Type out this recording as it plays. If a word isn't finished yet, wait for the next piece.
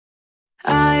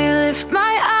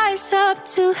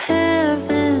to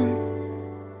heaven.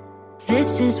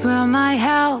 This is where my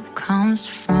help comes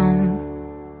from.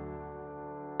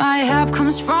 My help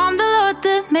comes from the Lord,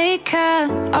 the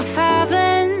maker of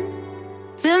heaven,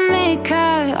 the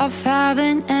maker of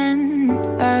heaven and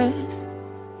earth.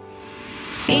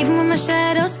 Even when my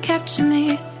shadows capture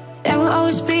me, there will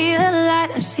always be a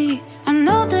light I see. I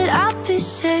know that I'll be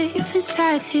safe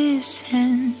inside His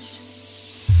hands.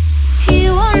 He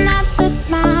will not let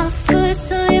my foot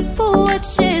slip, but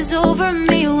watches over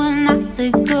me when I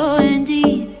let go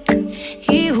indeed.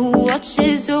 He who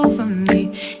watches over me,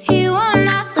 He will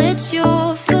not let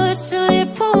your foot slip,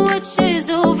 but watches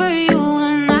over you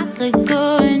when I let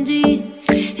go indeed.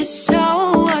 His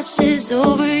soul watches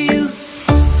over you,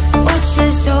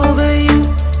 watches over you,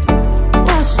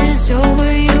 watches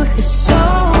over you. His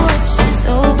soul watches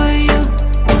over you,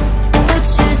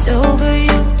 watches over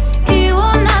you. He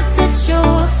will not let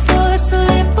your foot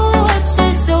slip, but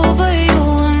watches over you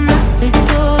when I let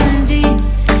go indeed.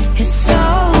 His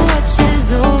soul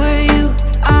watches over you.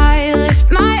 I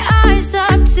lift my eyes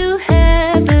up to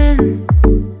heaven.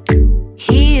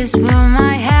 He is where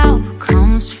my help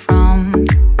comes from.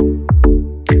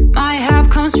 My help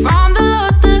comes from the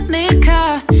Lord, the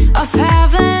maker of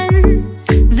heaven,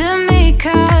 the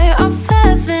maker of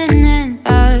heaven and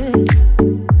earth.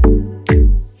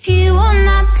 He will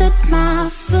not let my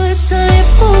foot slip,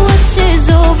 but watches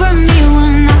over me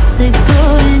when I let go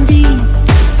indeed.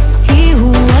 He who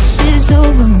watches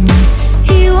over me,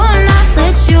 He will not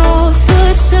let your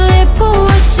foot slip, but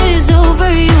watches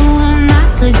over you when I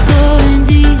let go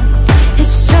indeed.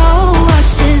 His soul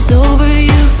watches over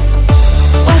you,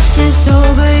 watches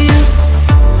over you,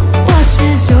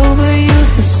 watches over you.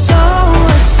 His soul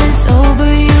watches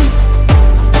over you,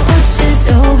 watches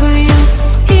over you.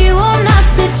 He will not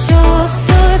let your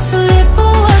foot slip,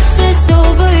 but watches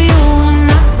over you when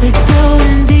I let go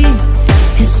indeed.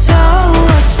 His soul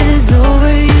watches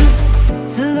over you.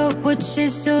 The Lord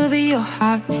watches over your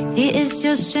heart. He is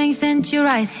your strength and your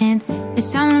right hand. The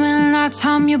sun will not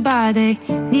harm your body,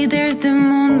 neither the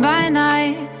moon by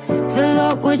night. The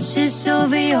Lord watches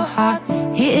over your heart.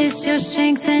 He is your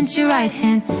strength and your right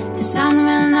hand. The sun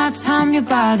will not harm your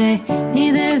body,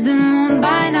 neither the moon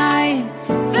by night.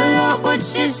 The Lord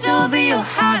watches over your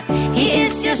heart. He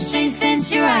is your strength and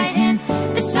your right hand.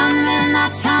 The sun will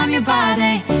not harm your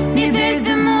body,